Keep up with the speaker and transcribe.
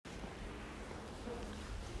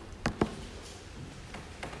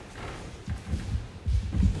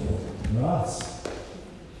Right.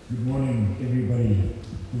 Good morning, everybody.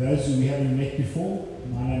 For those who we haven't met before,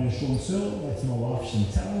 my name is Searle. That's my wife,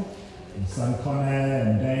 Shaun, my son Connor,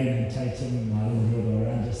 and Dave and Tatum, my little girl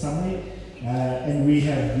around here somewhere. And we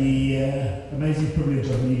have the amazing privilege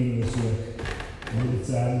of leading this work.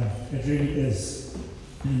 And it really is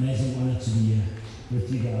an amazing honor to be here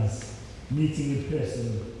with you guys, meeting in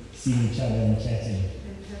person, seeing each other and chatting.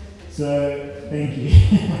 So, thank you.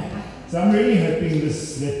 So I'm really hoping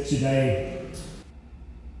that today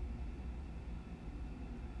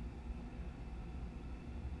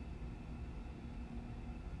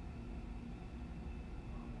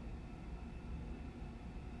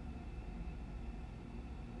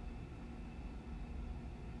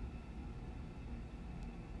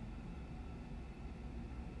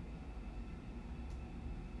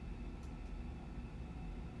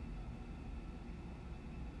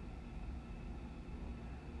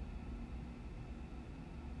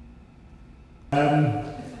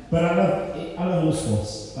but I love all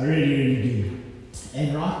sports. I really, really do.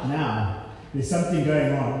 And right now, there's something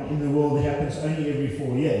going on in the world that happens only every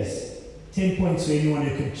 4 years. 10 points for anyone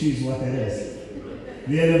who can choose what that is.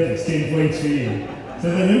 The Olympics, 10 points for you. So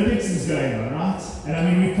the Olympics is going on, right? And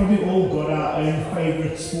I mean, we've probably all got our own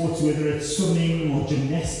favourite sports, whether it's swimming or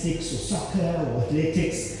gymnastics or soccer or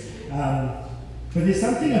athletics. But there's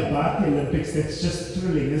something about the Olympics that's just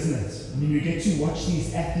thrilling, isn't it? I mean, you get to watch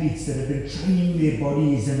these athletes that have been training their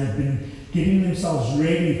bodies and have been getting themselves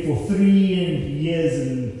ready for 3 years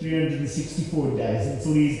and 364 days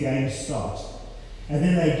until these games start. And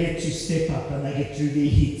then they get to step up and they get through their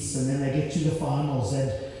heats and then they get to the finals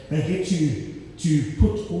and they get to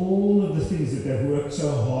put all of the things that they've worked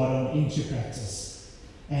so hard on into practice.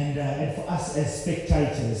 And for us as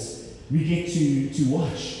spectators, we get to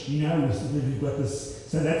watch. You know, we've got this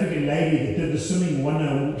South African lady that did the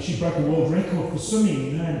swimming, she broke a world record for swimming,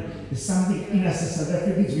 you know, and there's something in us as South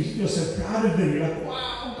Africans, we feel so proud of them. You're like,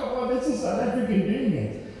 wow, come on, that's a South African doing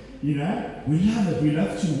it. You know, we love it. We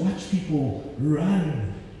love to watch people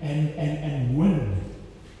run and win.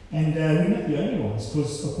 And we're not the only ones,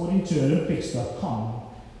 because according to Olympics.com,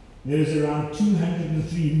 there's around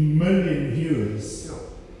 203 million viewers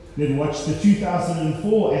that watched the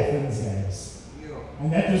 2004 Athens Games.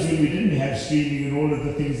 And that was when we didn't have streaming and all of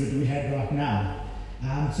the things that we have right now.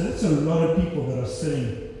 So that's a lot of people that are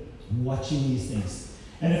sitting watching these things.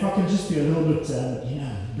 And if I can just be a little bit,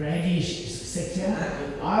 braggy sector,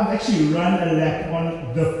 I've actually run a lap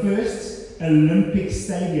on the first Olympic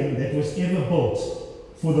stadium that was ever built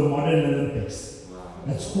for the modern Olympics.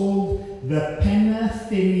 It's called the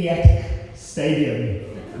Panathinaike Stadium,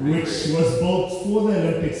 which was built for the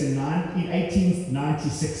Olympics in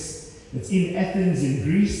 1896. It's in Athens in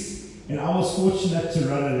Greece, and I was fortunate to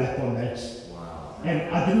run a lap on that. Wow. And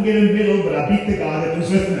I didn't get a medal, but I beat the guy that was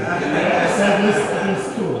with me. So it was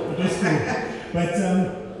cool. It was cool. But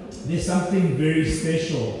there's something very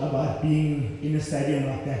special about being in a stadium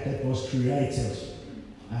like that was created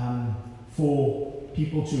for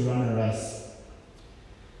people to run a race.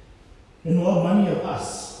 And while many of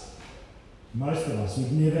us, most of us,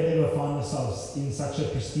 would never ever find ourselves in such a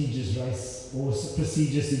prestigious race or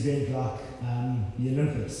prestigious event like the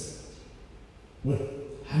Olympics, with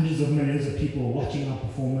hundreds of millions of people watching our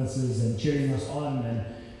performances and cheering us on and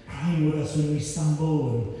crying with us when we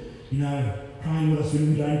stumble and, crying with us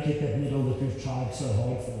when we don't get that medal that we've tried so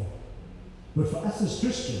hard for. But for us as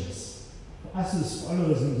Christians, for us as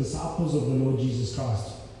followers and disciples of the Lord Jesus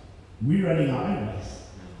Christ, we're running our own race.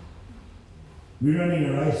 We're running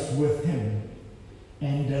a race with Him.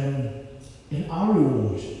 And our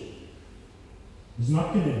reward is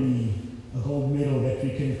not going to be a gold medal that we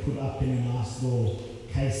can put up in a nice little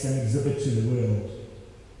case and exhibit to the world.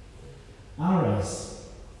 Our race,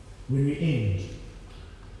 when we end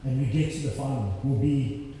and we get to the final, will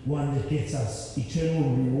be one that gets us eternal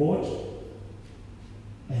reward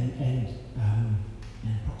and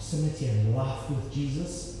proximity and life with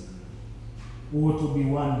Jesus, or it will be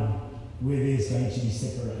one where there's going to be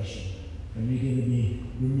separation and we're going to be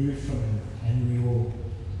removed from Him, and we will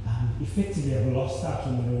effectively have lost out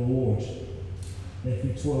on the reward that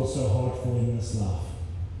we toil so hard for in this life.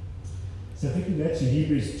 So if we can go to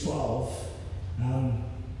Hebrews 12,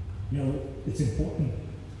 it's important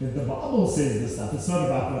that the Bible says this stuff. It's not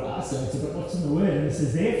about what I say, it's about what's in the Word. And it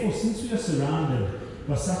says, therefore, since we are surrounded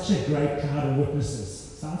by such a great cloud of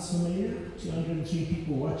witnesses. Sounds familiar? 203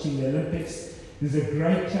 people watching the Olympics. There's a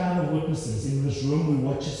great cloud of witnesses in this room. We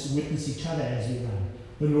witness each other as we run.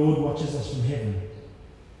 The Lord watches us from heaven.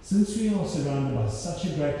 Since we are surrounded by such a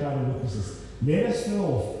great cloud of witnesses, let us throw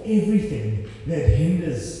off everything that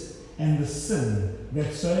hinders and the sin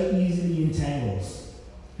that so easily entangles.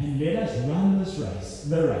 And let us run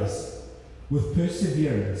the race with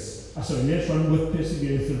perseverance. Let us run with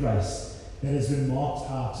perseverance the race that has been marked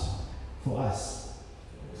out for us.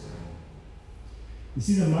 You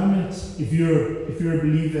see, the moment, if you're a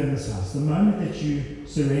believer in this house, the moment that you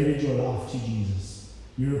surrendered your life to Jesus,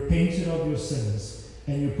 you repented of your sins,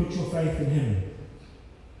 and you put your faith in Him,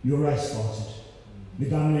 your race started. The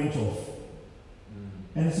gun went off.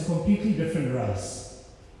 And it's a completely different race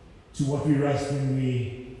to what we raced when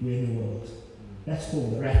we were in the world. That's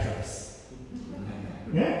called the rat race.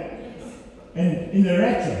 Yeah? And in the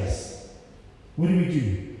rat race, what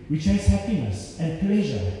do? We chase happiness and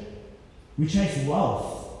pleasure. We chase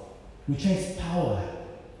wealth. We chase power,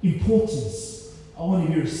 importance. I want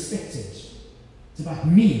to be respected. It's about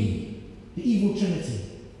me, the evil trinity.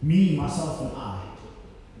 Me, myself, and I.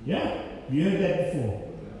 Yeah? You heard that before?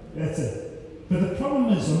 That's it. But the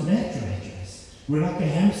problem is, on that rat race, we're like a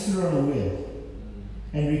hamster on a wheel.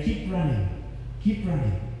 And we keep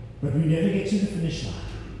running, but we never get to the finish line.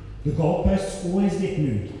 The goalposts always get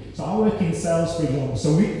moved. So I work in sales, for example.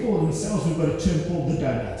 So we call in sales, we've got a term called the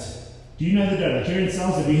donut. Do you know the donut? You're in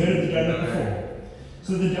sales, have you heard of the donut before?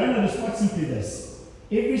 So the donut is quite simply this.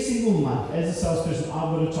 Every single month, as a salesperson, I've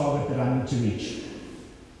got a target that I need to reach.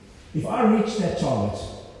 If I reach that target,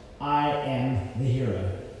 I am the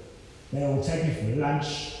hero. They will take me for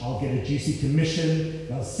lunch, I'll get a juicy commission,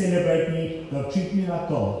 they'll celebrate me, they'll treat me like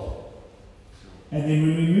gold. And then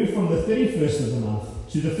when we move from the 31st of the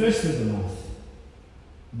month to the 1st of the month,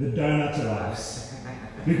 the donut arrives.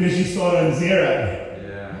 Because you start on 0.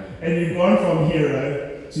 Yeah. And you've gone from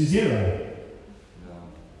hero to 0.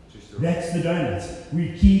 That's the donut.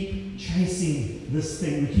 We keep chasing this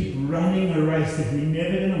thing, we keep running a race that we're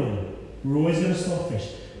never going to win. We're always going to start fresh.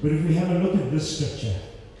 But if we have a look at this scripture,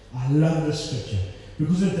 I love this scripture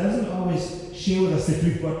because it doesn't always share with us that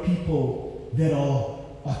we've got people that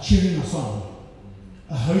are cheering us on.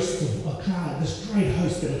 A host of a crowd, this great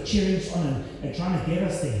host that are cheering us on and trying to get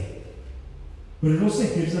us there. But it also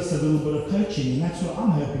gives us a little bit of coaching, and that's what I'm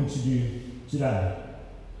hoping to do today.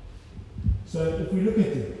 So if we look at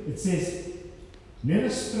it, it says, let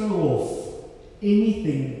us throw off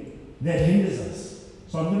anything that hinders us.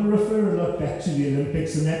 So I'm going to refer a lot back to the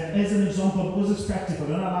Olympics and that as an example because it's practical.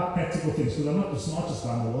 And I like practical things because I'm not the smartest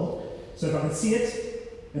guy in the world. So if I can see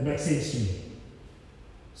it, it makes sense to me.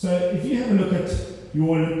 So if you have a look at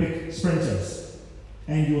your Olympic sprinters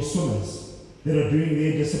and your swimmers that are doing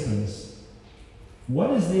their disciplines, what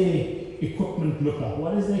does their equipment look like?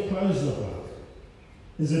 What does their clothes look like?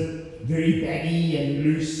 Is it very baggy and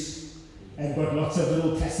loose and got lots of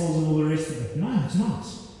little tassels and all the rest of it? No, it's not.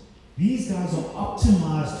 These guys are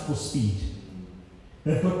optimized for speed.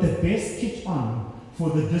 They've got the best kit on for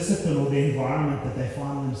the discipline or the environment that they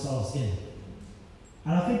find themselves in.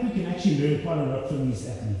 And I think we can actually learn quite a lot from these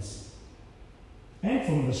athletes and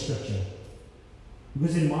from the scripture.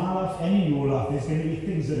 Because in my life and in your life, there's going to be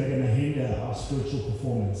things that are going to hinder our spiritual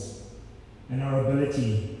performance and our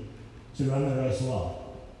ability to run the race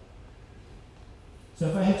well. So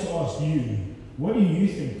if I had to ask you, what do you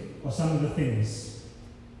think are some of the things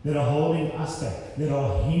that are holding us back, that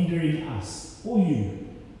are hindering us, or you,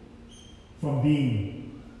 from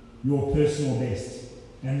being your personal best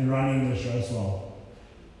and running this race well?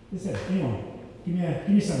 Let's say, anyone, give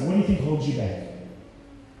me something. What do you think holds you back?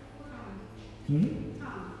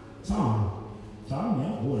 Time,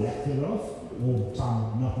 yeah, or lack thereof, or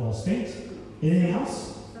time not well spent. Anything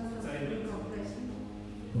else?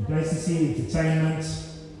 Complacency, entertainment.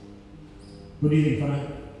 What do you think, Connor?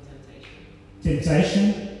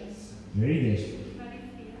 Temptation. Very good.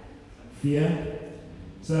 Fear.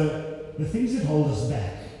 So the things that hold us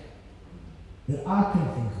back, that I can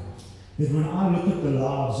think of, that when I look at the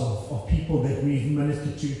lives of people that we've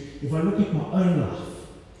ministered to, if I look at my own life,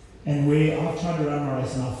 and where I've tried to run my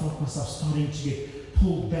race and I felt myself starting to get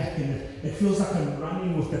pulled back, and it feels like I'm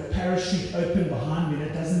running with the parachute open behind me,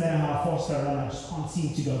 and it doesn't matter how fast I run, I just can't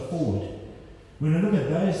seem to go forward. When I look at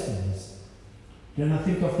those things, then I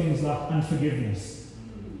think of things like unforgiveness,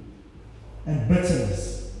 and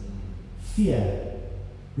bitterness, fear,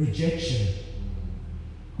 rejection.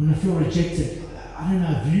 When I feel rejected, I don't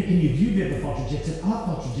know if any of you have ever felt rejected. I've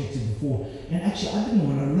felt rejected before, and actually I didn't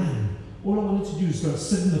want to run. All I wanted to do was go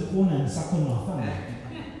sit in the corner and suck on my thumb.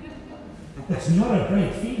 It's not a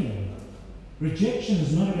great feeling. Rejection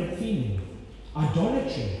is not a great feeling.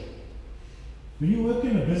 Idolatry. When you work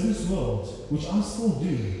in a business world, which I still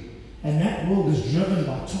do, and that world is driven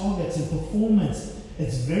by targets and performance,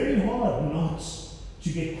 it's very hard not to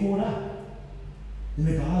get caught up in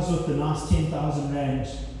the guys with the nice 10,000 Rand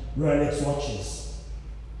Rolex watches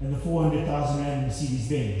and the 400,000 Rand Mercedes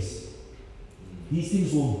Benz. these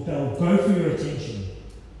things they'll go for your attention.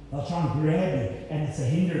 They'll try and grab you, and it's a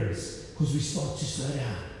hindrance because we start to slow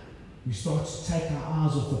down. We start to take our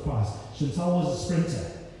eyes off the prize. Chantal was a sprinter,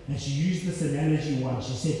 and she used this analogy once.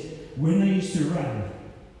 She said, when I used to run,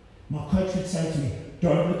 my coach would say to me,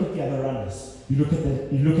 don't look at the other runners. You look at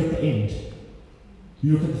the end.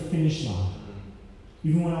 You look at the finish line.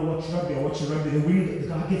 Even when I watch rugby, the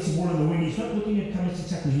guy gets the ball in the wing, he's not looking at coming to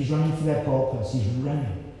tackle, he's running for that goalpost, he's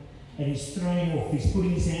running. And he's throwing off, he's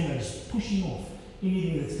putting his hand out, he's pushing off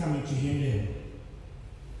anything that's coming to hinder him.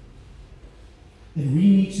 And we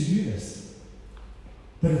need to do this.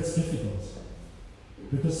 But it's difficult.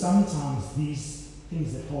 Because sometimes these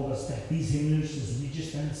things that hold us back, these hindrances, we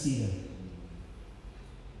just don't see them.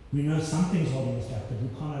 We know something's holding us back, but we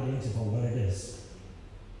can't identify what it is.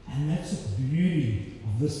 And that's what the beauty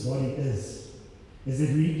of this body is that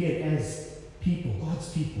we get as people, God's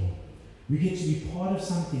people, we get to be part of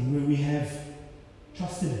something where we have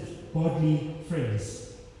trusted, godly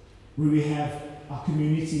friends, where we have our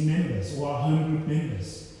community members or our home group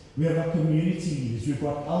members. We have our community leaders, we've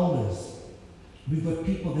got elders, we've got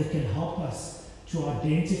people that can help us to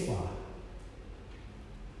identify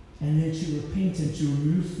and then to repent and to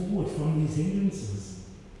move forward from these hindrances.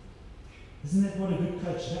 Isn't that what a good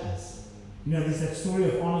coach does? You know, there's that story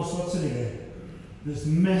of Arnold Schwarzenegger, this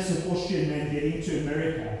massive Austrian man getting to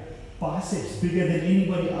America, biceps bigger than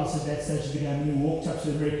anybody else at that stage of the game, and he walked up to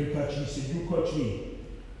the American coach and he said, you coach me.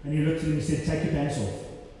 And he looked at him and he said, take your pants off.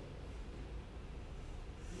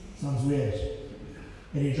 Sounds weird.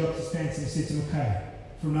 And he dropped his pants and he said to him, okay,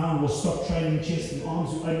 from now on we'll stop training chest and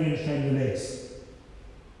arms, we're only going to train your legs.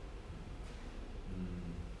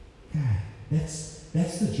 Okay,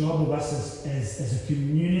 that's the job of us as a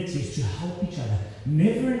community, is to help each other.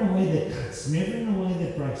 Never in a way that cuts, never in a way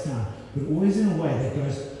that breaks down, but always in a way that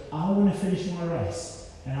goes, I want to finish my race,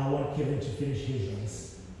 and I want Kevin to finish his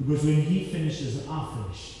race. Because when he finishes and I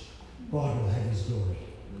finish, God will have his glory.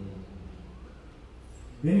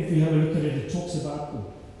 Then if you have a look at it, it talks about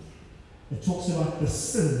the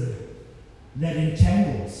sin that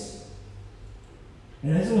entangles.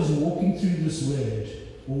 And as I was walking through this word,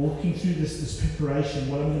 or walking through this preparation,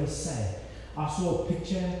 what I'm going to say, I saw a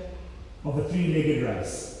picture of a three-legged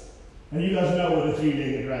race. And you guys know what a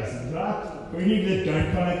three-legged race is, right? When you that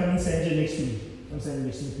don't, come and stand next to me. Come stand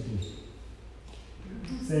next to me quickly.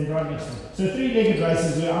 Stand right next to me. So three-legged race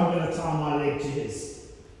is where I'm going to tie my leg to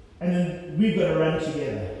his. And then we've got to run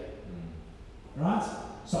together. Right?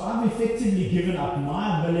 So I've effectively given up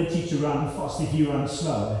my ability to run fast if he runs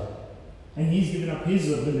slow. And he's given up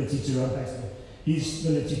his ability to run fast. His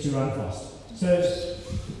ability to run fast. So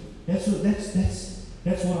that's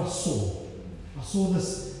what I saw. I saw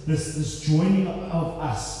this joining of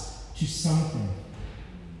us to something.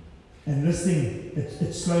 And this thing,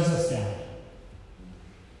 it slows us down.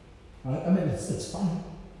 Right? I mean, it's fun.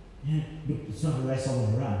 Yeah, but it's not a race I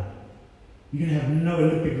want to run. You're going to have no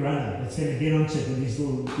Olympic runner that's going to get onto it with his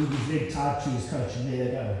leg tied to his coach, and there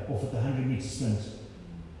they go, off at the 100-meter sprint.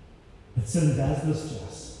 But sin does this to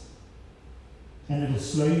us. And it'll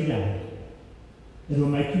slow you down. It'll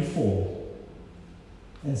make you fall.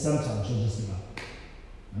 And sometimes you'll just give up.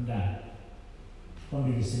 I'm done. I can't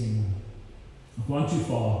do this anymore. I've gone too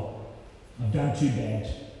far. I've done too bad.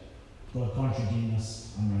 God can't redeem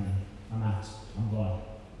us. I'm running. I'm out. I'm gone.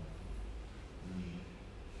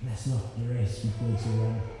 And that's not the race we're called to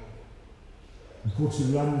run. We're called to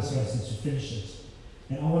run this race and to finish it.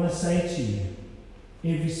 And I want to say to you,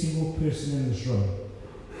 every single person in this room,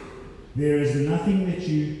 there is nothing that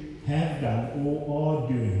you have done or are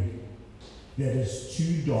doing that is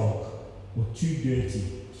too dark or too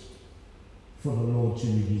dirty for the Lord to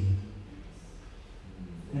redeem.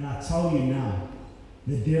 And I tell you now,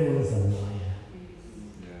 the devil is a liar.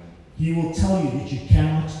 He will tell you that you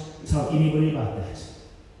cannot tell anybody about that.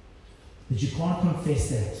 That you can't confess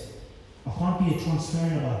that. I can't be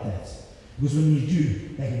transparent about that. Because when you do,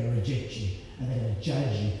 they're going to reject you. And they're going to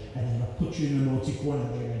judge you, and they're going to put you in a naughty corner,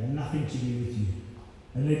 and they're going to have nothing to do with you.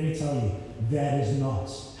 And let me tell you, that is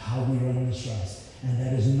not how we run this race, and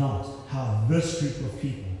that is not how this group of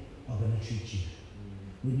people are going to treat you.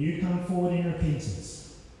 When you come forward in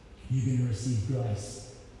repentance, you're going to receive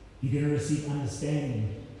grace. You're going to receive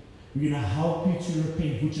understanding. We're going to help you to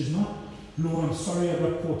repent, which is not, Lord, I'm sorry I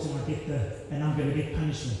got caught and I'm going to get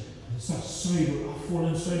punishment. It's not sorry, Lord, I've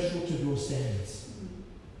fallen so short of your standards.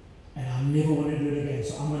 And I never want to do it again.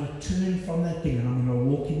 So I'm going to turn from that thing and I'm going to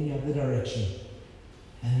walk in the other direction.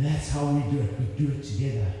 And that's how we do it. We do it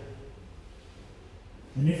together.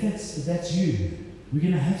 And if that's you, we're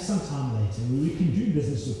going to have some time later where we can do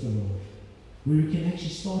business with the Lord. Where we can actually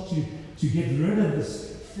start to get rid of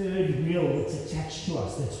this third wheel that's attached to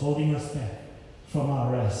us, that's holding us back from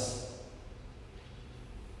our race.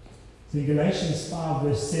 So in Galatians 5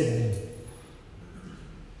 verse 7,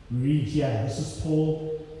 we read here, this is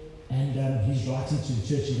Paul, and he's writing to the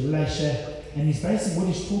church in Galatia, and he's basically,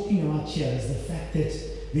 what he's talking about here is the fact that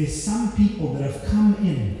there's some people that have come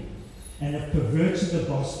in and have perverted the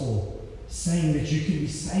gospel, saying that you can be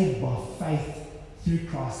saved by faith through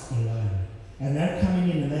Christ alone. And they're coming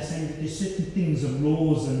in and they're saying that there's certain things and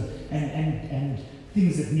laws and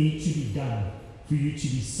things that need to be done for you to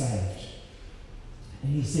be saved.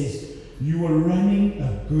 And he says, you are running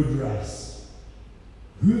a good race.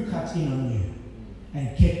 Who cut in on you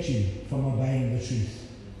and kept you from obeying the truth?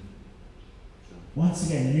 Once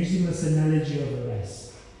again, using this analogy of a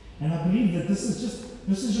race. And I believe that this is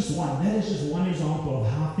just one. That is just one example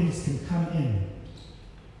of how things can come in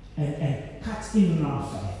and cut in on our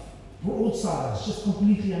faith. We're all sides, just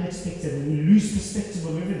completely unexpected, and we lose perspective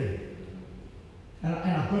of everything. And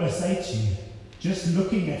I've got to say to you, just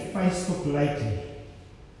looking at Facebook lately,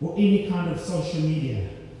 or any kind of social media,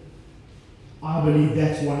 I believe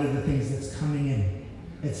that's one of the things that's coming in.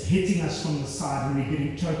 It's hitting us from the side and we're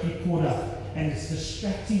getting totally caught up, and it's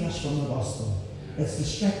distracting us from the gospel. It's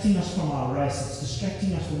distracting us from our race. It's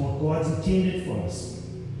distracting us from what God's intended for us.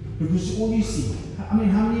 Because all you see, I mean,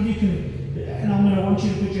 how many of you can, and I'm going to want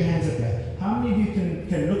you to put your hands up there, how many of you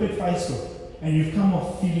can look at Facebook and you've come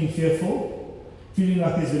off feeling fearful, feeling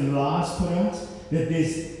like there's been lies put out, that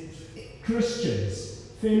there's Christians,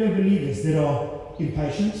 fellow believers that are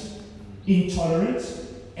impatient, intolerant,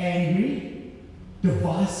 angry,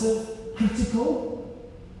 divisive, critical?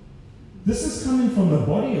 This is coming from the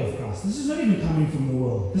body of Christ. This is not even coming from the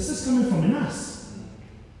world. This is coming from in us.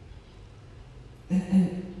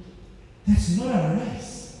 And that's not our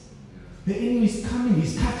race. The enemy's coming.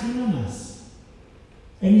 He's cutting on us.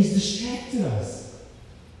 And he's distracted us.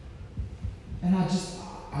 And I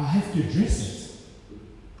have to address it.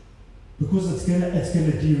 Because it's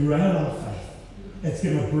gonna derail our faith. It's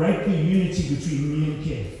gonna break the unity between me and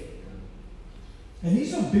Kev. And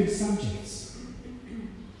these are big subjects.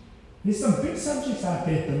 There's some big subjects out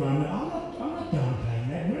there at the moment. I'm not downplaying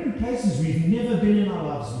that. We're in places we've never been in our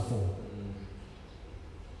lives before.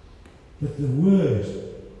 But the Word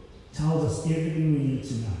tells us everything we need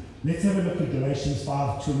to know. Let's have a look at Galatians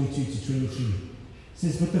 5:22 to 23. It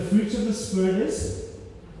says, but the fruit of the Spirit is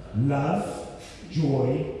love,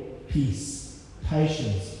 joy, peace,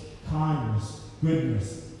 patience, kindness,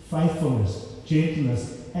 goodness, faithfulness,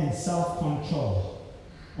 gentleness, and self-control.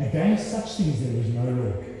 Against such things there is no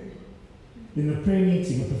law. In the prayer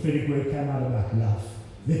meeting, a prophetic word came out about love,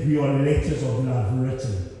 that we are letters of love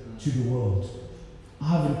written to the world.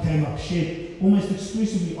 Ivan came up, shared almost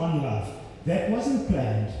exclusively on love. That wasn't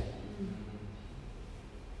planned.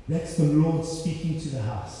 That's the Lord speaking to the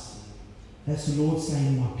house. That's the Lord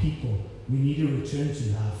saying, my people, we need to return to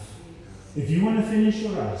love. If you want to finish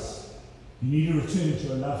your race, you need to return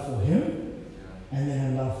to a love for Him and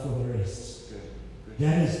then a love for the rest.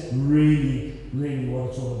 That is really, really what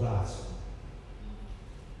it's all about.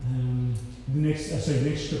 Next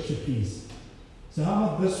scripture, please. So how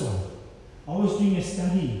about this one? I was doing a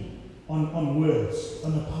study on words,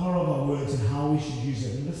 on the power of our words and how we should use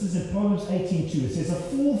it. And this is in Proverbs 18:2. It says, a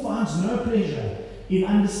fool finds no pleasure in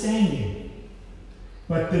understanding,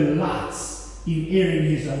 but delights in airing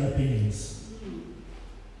his own opinions.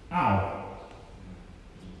 Ow.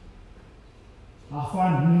 I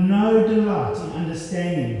find no delight in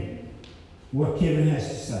understanding what Kevin has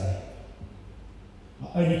to say. I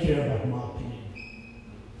only care about my opinion.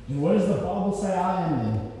 And what does the Bible say I am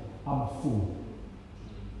then? I'm a fool.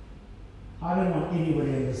 I don't want anybody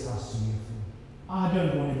in this house to be a fool. I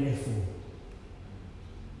don't want to be a fool.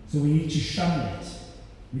 So we need to shun that.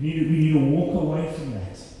 We need to walk away from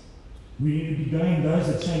that. We need to be going those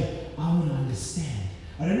that say, I want to understand.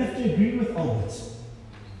 I don't have to agree with Albert.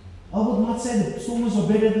 Albert might say the Stormers are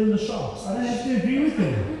better than the Sharks. I don't have to agree with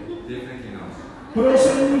him. Definitely not. But I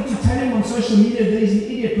also don't need to tell him on social media that he's an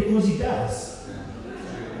idiot because he does.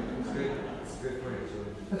 It's good point.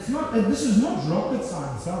 It's not. This is not rocket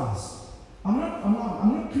science, guys. I'm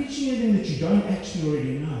not preaching anything that you don't actually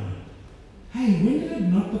already know. Hey, when did it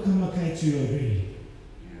not become okay to agree?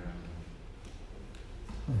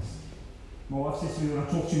 Yes. My wife says to me, when I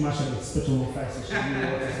talk too much, I get spit on my face. She really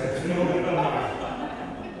wants to say,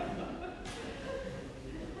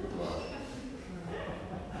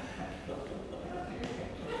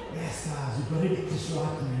 yes, guys, we've got to get this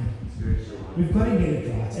right, man. We've got to get it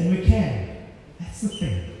right, and we can. That's the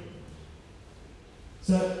thing.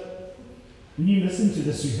 So, when you listen to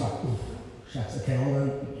this, you're like, oh, shucks, okay, hold on,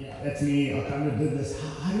 yeah, that's me, I kind of did this.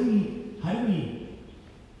 How do we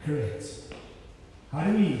correct. How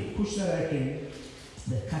do we push that again,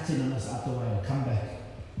 the cutting on us out the way and come back?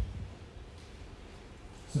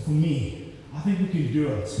 So for me, I think we can do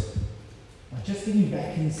it by just getting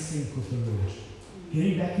back in sync with the Lord,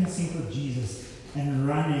 getting back in sync with Jesus and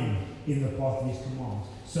running in the path of His commands.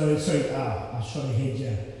 So I shot ahead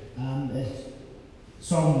here. At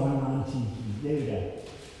Psalm 119, there we go.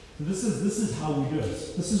 So this is how we do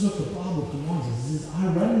it. This is what the Bible commands us. It says, I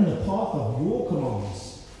run in the path of your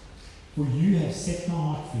commands, for you have set my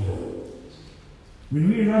heart free. When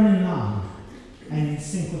we run in line and in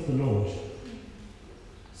sync with the Lord,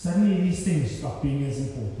 suddenly these things stop being as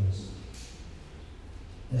important.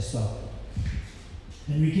 They stop.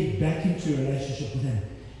 And we get back into a relationship with Him.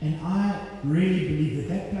 And I really believe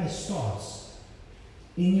that place starts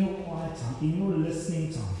in your quiet time, in your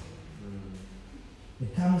listening time.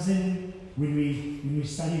 It comes in when we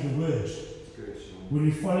study the Word, when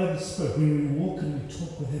we follow the Spirit, when we walk and we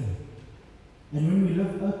talk with Him, and when we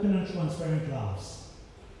live open and transparent lives,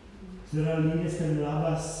 so that our leaders can love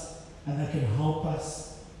us and they can help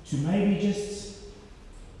us to maybe just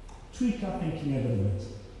tweak our thinking a little bit,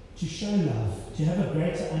 to show love, to have a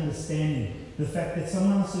greater understanding the fact that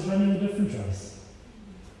someone else is running a different race.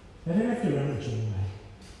 They don't have to run it your way.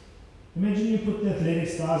 Imagine you put the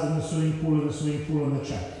athletics guys in the swimming pool and the swimming pool on the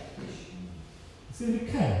track. It's going to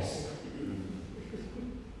be chaos.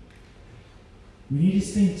 We need to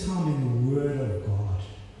spend time in the Word of God.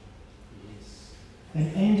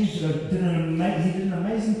 And Andrew did an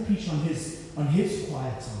amazing preach on his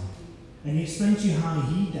quiet time. And he explained to you how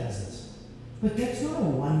he does it. But that's not a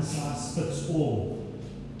one-size-fits-all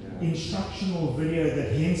instructional video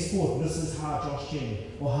that henceforth this is how Josh Jen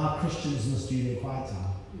or how Christians must do their quiet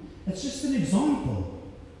time. It's just an example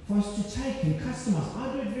for us to take and customize.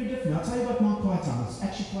 I do it very differently. I'll tell you about my quiet time. It's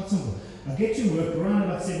actually quite simple. I get to work around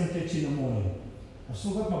about 7:30 in the morning. I've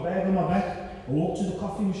still got my bag on my back. I walk to the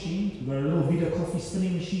coffee machine. We've got a little Vita coffee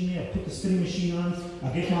spinning machine there. I put the spinning machine on. I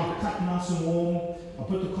get my cup nice and warm. I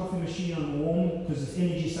put the coffee machine on warm because it's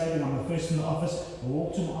energy saving. I'm the first in the office. I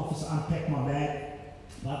walk to my office, I unpack my bag.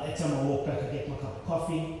 By that time I walk back, I get my cup of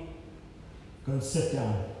coffee, go and sit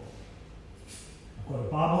down. I've got a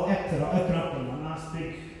Bible app that I open up on my nice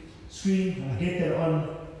big screen, and I get that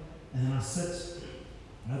on, and then I sit,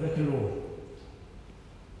 and I go to Lord,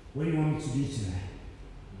 what do you want me to do today?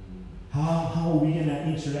 How are we going to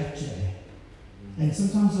interact today? And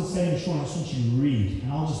sometimes I'll say to Shaun, I just want you to read,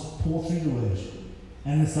 and I'll just pour through the Word.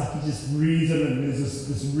 And it's like he just reads it, and there's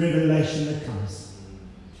this revelation that comes.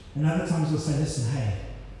 And other times he'll say, listen, hey,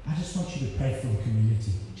 I just want you to pray for the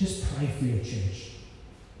community. Just pray for your church.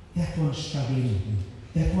 That one's struggling, and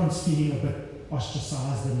that one's feeling a bit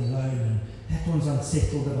ostracized and alone, and that one's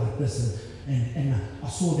unsettled about this. And I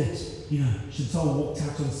saw that, Chantal walked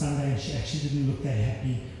out on Sunday and she actually didn't look that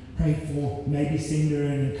happy. Pray for, maybe send her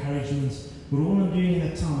an encouragement. But all I'm doing in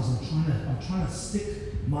that time is I'm trying to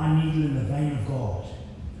stick my needle in the vein of God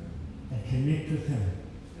and connect with Him.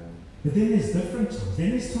 But then there's different times. Then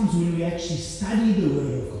there's times when we actually study the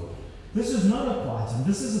Word of God. This is not a quiet time.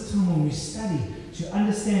 This is a time when we study to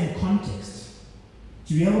understand context,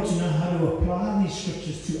 to be able to know how to apply these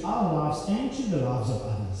scriptures to our lives and to the lives of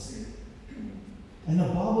others. And the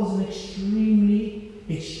Bible is an extremely,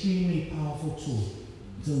 extremely powerful tool.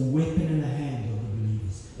 It's a weapon in the hand of the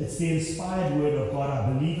believers. It's the inspired Word of God.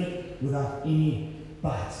 I believe it without any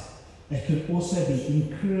but. It can also be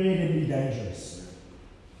incredibly dangerous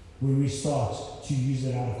when we start to use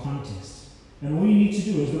it out of context. And all you need to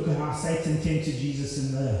do is look at how Satan tempted Jesus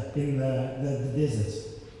in the desert.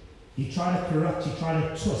 He tried to corrupt, he tried to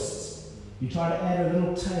twist, he tried to add a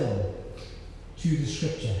little tail to the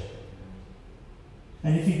scripture.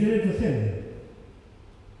 And if he did it with him,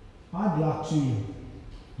 I'd like to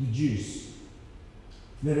deduce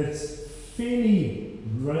that it's fairly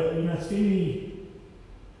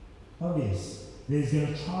obvious that he's going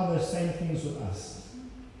to try those same things with us.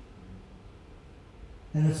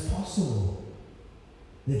 And it's possible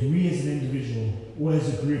that we as an individual or as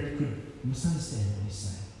a group could misunderstand what he's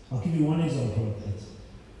saying. I'll give you one example of that.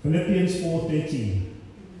 Philippians 4:13.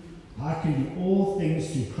 I can do all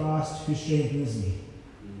things through Christ who strengthens me.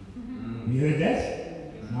 You heard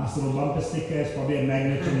that? Nice little bumper sticker. It's probably a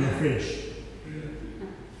magnet in your fridge.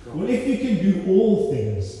 Well, if you can do all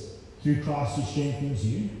things through Christ who strengthens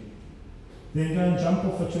you, then go and jump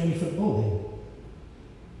off a 20-foot building.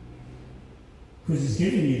 Because He's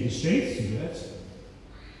given you the strength to do it.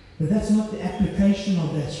 But that's not the application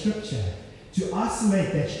of that scripture. To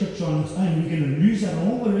isolate that scripture on its own, we're going to lose out on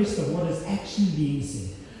all the rest of what is actually being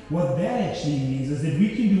said. What that actually means is that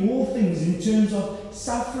we can do all things in terms of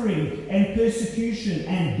suffering and persecution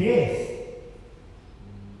and death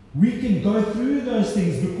We can go through those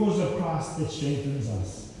things because of Christ that strengthens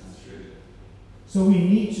us. So we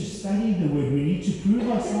need to study the Word. We need to prove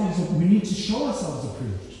ourselves. We need to show ourselves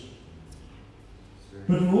approved.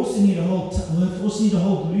 But we also need to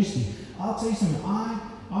hold loosely. I'll tell you something. I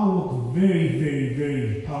walk very, very,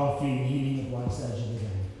 very powerfully in healing at one stage of the day.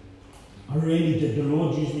 I really did. The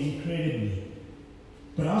Lord used me incredibly.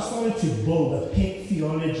 But I started to build a pet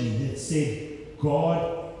theology that said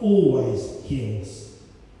God always heals.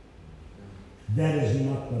 That is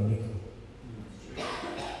not biblical.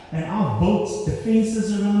 And I built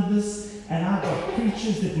defenses around this, and I got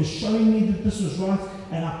preachers that were showing me that this was right,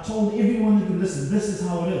 and I told everyone that would listen, this is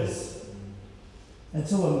how it is.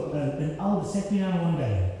 Until an elder sat me down one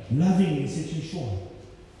day, lovingly, and said to me, Shaun,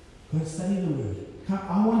 go and study the Word.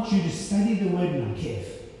 I want you to study the Word now, Kev,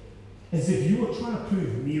 as if you were trying to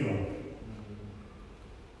prove me wrong.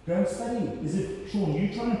 Go and study as if, Shaun,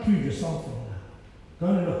 you're trying to prove yourself wrong now.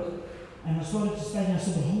 Go and look. And I started to study, and I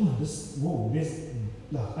said, but hold on,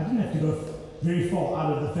 I didn't have to go very far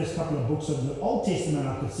out of the first couple of books of the Old Testament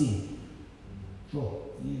I could see. Sure,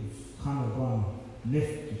 you've kind of gone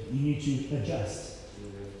left, you need to adjust.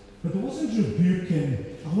 But there wasn't rebuke,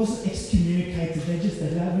 and I wasn't excommunicated, they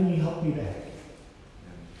lovingly helped me back.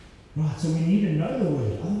 Right, so we need to know the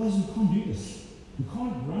Word, otherwise we can't do this. We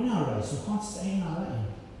can't run our race, we can't stay in our lane.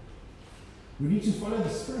 We need to follow the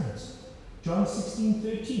Spirit. John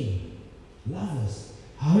 16:13. Love us.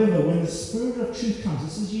 However, when the Spirit of truth comes,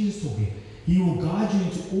 this is Jesus talking, He will guide you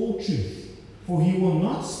into all truth. For He will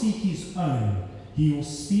not speak His own. He will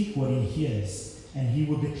speak what He hears, and He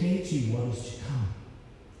will declare to you what is to come.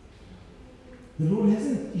 The Lord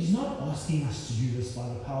He's not asking us to do this by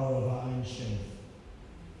the power of our own strength.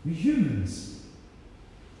 We're humans.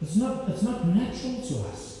 It's not natural to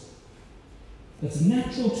us. It's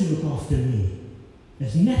natural to look after me.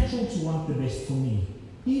 It's natural to want the best for me.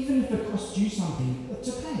 Even if it costs you something, it's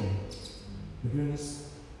okay. But when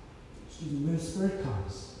the Spirit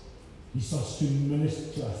comes, He starts to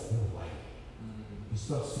minister to us the way. He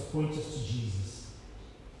starts to point us to Jesus.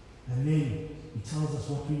 And then He tells us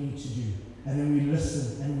what we need to do. And then we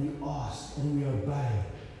listen, and we ask, and we obey.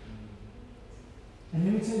 And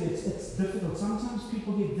let me tell you, it's difficult. Sometimes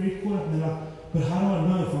people get very caught up and they're like, but how do I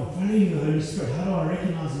know if I'm following the Holy Spirit? How do I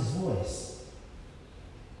recognize His voice?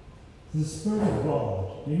 The Spirit of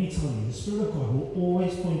God, let me tell you, the Spirit of God will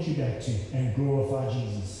always point you back to and glorify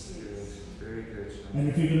Jesus. Very good. And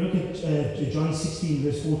if you can look at John 16,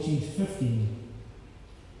 verse 14 to 15,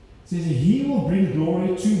 it says, He will bring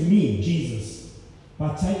glory to me, Jesus,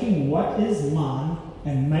 by taking what is mine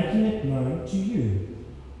and making it known to you.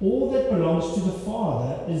 All that belongs to the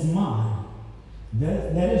Father is mine.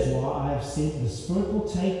 That is why I have said the Spirit will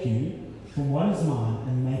take you from what is mine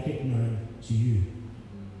and make it known to you.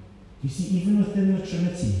 You see, even within the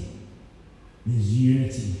Trinity, there's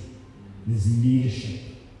unity, there's leadership.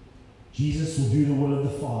 Jesus will do the will of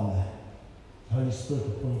the Father. The Holy Spirit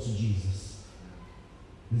will point to Jesus.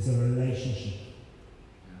 There's a relationship.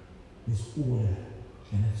 There's order.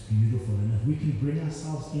 And it's beautiful. And if we can bring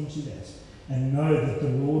ourselves into that and know that the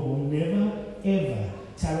Lord will never, ever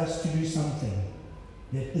tell us to do something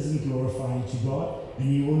that isn't glorifying to God, and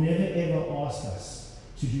He will never, ever ask us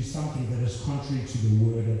to do something that is contrary to the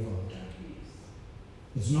Word of God.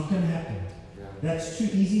 It's not going to happen. That's two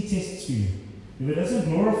easy tests for you. If it doesn't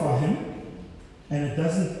glorify Him, and it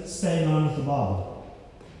doesn't stay in line with the Bible,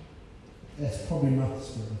 that's probably not the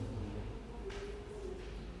Spirit.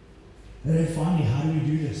 And then finally, how do we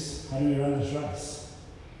do this? How do we run this race?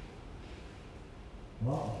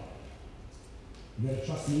 Well, you got to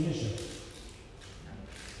trust leadership.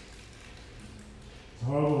 It's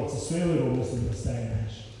horrible. It's a swear word almost in this day and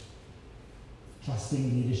age. Trusting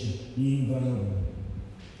leadership, being vulnerable.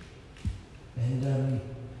 And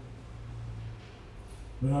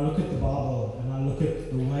when I look at the Bible and I look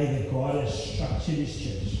at the way that God has structured His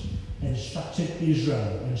church and structured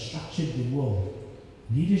Israel and structured the world,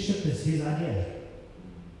 leadership is His idea.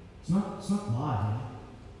 It's not mine.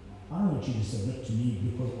 I don't want you to submit to me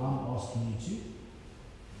because I'm asking you to.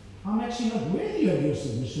 I'm actually not worthy of your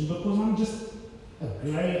submission because I'm just a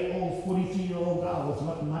grey old 43-year-old guy with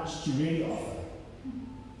not much to really offer.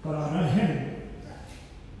 But I know Him.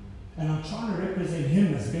 And I'm trying to represent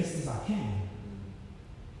Him as best as I can.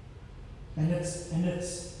 And it's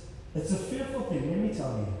a fearful thing, let me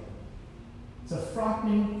tell you. It's a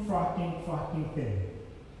frightening thing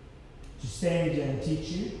to stand here and teach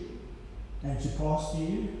you, and to pastor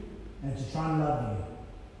you, and to try and love you.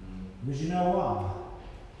 Because you know why?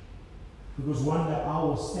 Because one day I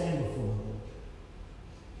will stand before the Lord,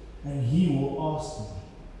 and He will ask me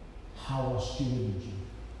how I stewarded you.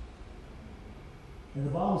 And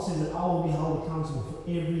the Bible says that I will be held accountable for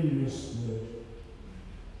every loose word.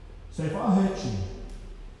 So if I hurt you,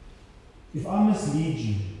 if I mislead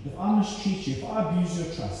you, if I mistreat you, if I abuse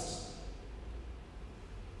your trust,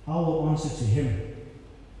 I will answer to Him.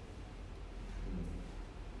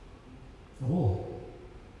 I will.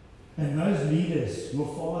 And those leaders, your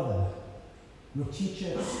father, your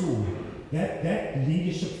teacher at school, that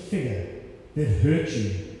leadership figure that hurt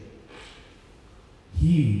you,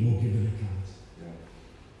 he will give an account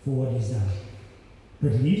for what he's done.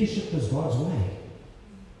 But leadership is God's way.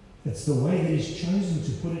 It's the way that He's chosen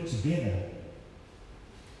to put it together.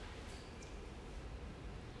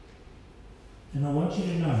 And I want you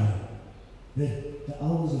to know that the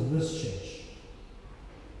elders of this church,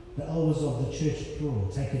 the elders of the church plural,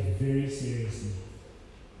 take it very seriously.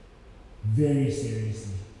 Very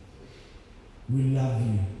seriously. We love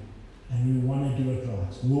you and we want to do it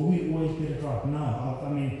right. Will we always get it right? No. I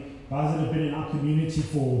mean, guys that have been in our community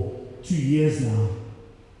for 2 years now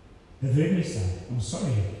have heard me say, I'm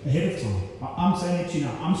sorry, ahead of time. I'm saying it to you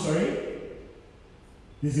now. I'm sorry.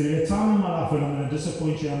 There's going to be a time in my life when I'm going to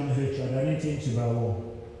disappoint you, I'm going to hurt you. I don't intend to, but I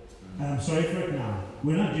will. And I'm sorry for it now.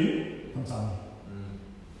 When I do, come tell me.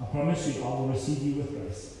 I promise you, I will receive you with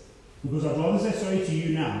grace. Because I'd rather say sorry to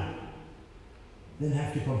you now than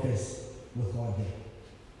have to confess with God there.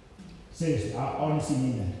 Seriously, I honestly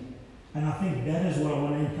mean that. And I think that is what I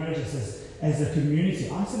want to encourage us as a community.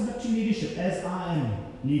 I submit to leadership as I am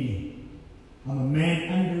leading. I'm a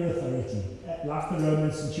man under authority. Like the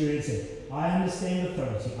Roman centurion said, I understand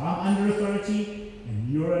authority. I'm under authority,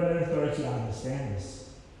 and you're under authority. I understand this.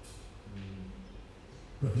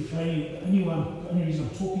 But the only reason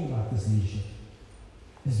I'm talking about this leadership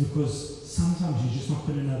is because sometimes you're just not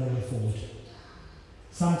going to know the way forward.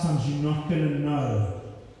 Sometimes you're not going to know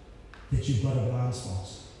that you've got a blind spot.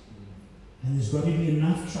 And there's got to be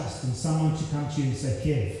enough trust in someone to come to you and say,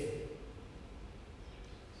 Kev,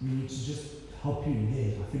 we need to just help you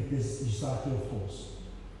there. I think you start here, of course.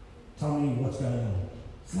 Tell me what's going on.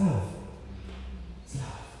 It's love. It's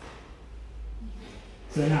love.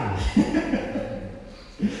 So now,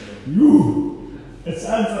 it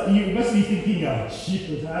sounds like you must be thinking, oh,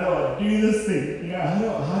 shit, how do I do this thing? You know,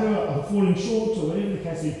 how do I'm falling short or whatever the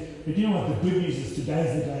case is. But you know what? The good news is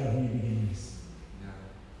today's the day of new beginnings. Yeah.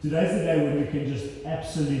 Today's the day when we can just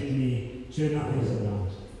absolutely turn our things around.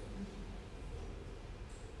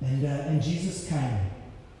 And Jesus came.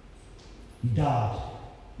 He died.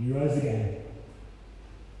 He rose again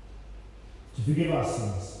to forgive our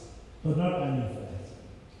sins. But not only for that.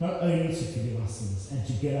 Not only to forgive our sins and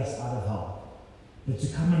to get us out of hell, but to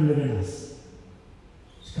come and live in us.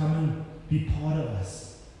 To come and be part of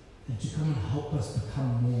us. And to come and help us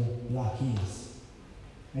become more like He is.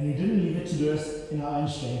 And He didn't leave it to do us in our own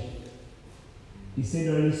strength. He sent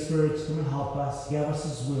the Holy Spirit to come and help us. He gave us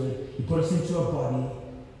His word. He put us into a body.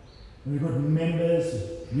 And we've got members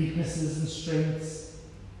with weaknesses and strengths.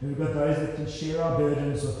 And we've got those that can share our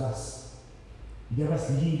burdens with us. He gave us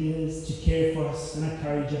leaders to care for us and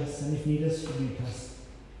encourage us, and if need us, rebuke us.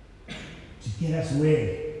 To get us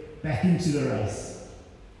where? Back into the race.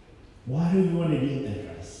 Why do we want to be in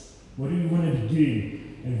that race? What do we want to be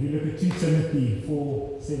doing? And if we look at 2 Timothy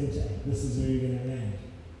 4:7-8, this is where we're going to land.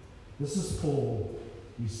 This is Paul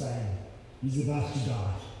who's saying he's about to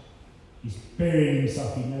die. He's burying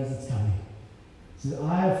himself, he knows it's coming. He says,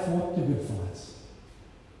 I have fought the good fight.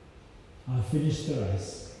 I have finished the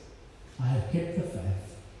race. I have kept the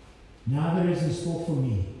faith. Now there is in store for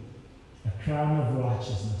me a crown of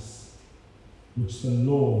righteousness, which the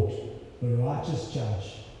Lord, the righteous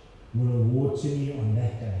judge, will award to me on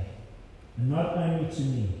that day. And not only to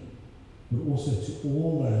me, but also to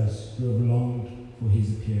all those who have longed for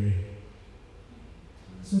His appearing.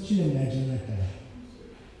 I just want you to imagine that day.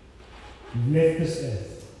 We've left this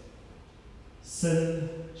earth. Sin,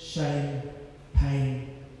 shame, pain,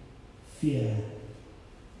 fear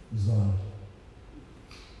is gone.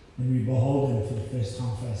 And we behold Him for the first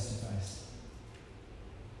time face to face.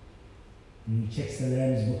 And He checks the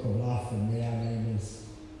Lamb's Book of Life and where our name is.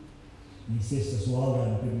 And He says to us, well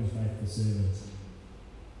done, good and faithful servant.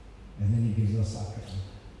 And then He gives us our crown.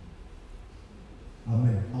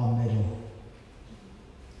 Our medal.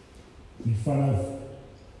 In front of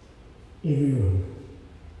everyone.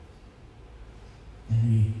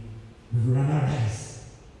 And we've run our race.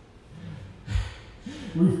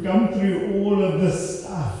 We've come through all of this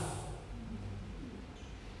stuff.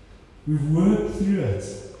 We've worked through it.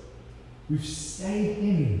 We've stayed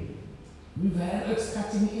in. We've had us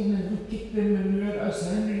cutting in and we kicked them and we had us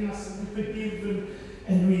handling us and we forgive them.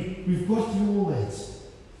 And we've got through all that.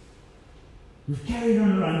 We've carried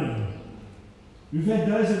on running. We've had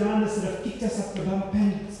those around us that have kicked us up the bum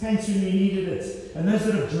pants when we needed it. And those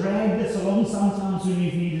that have dragged us along sometimes when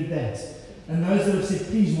we've needed that. And those that have said,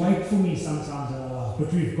 please wait for me sometimes.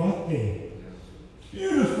 But we've got there.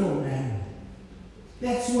 Beautiful, man.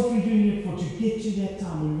 That's what we're doing it for, to get to that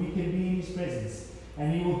time when we can be in His presence.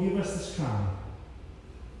 And He will give us this crown.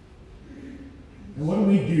 And what do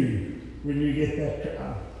we do when we get that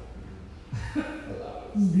crown?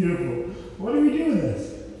 This is beautiful. What do we do with it?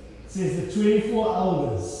 It says the 24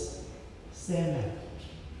 elders stand up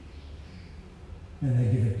and they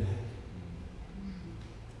give it back.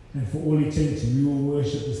 And for all eternity we will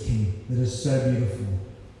worship this King that is so beautiful,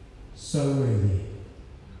 so worthy.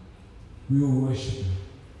 We will worship Him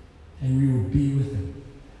and we will be with Him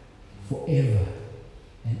forever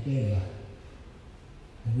and ever.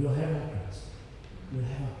 And we'll have our crowns. We'll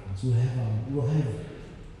have our crowns. We'll have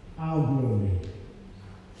our glory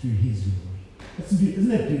through His glory. Isn't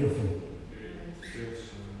that beautiful?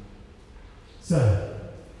 So,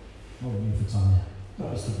 I'll leave for time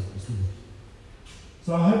now.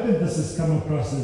 So I hope that this has come across as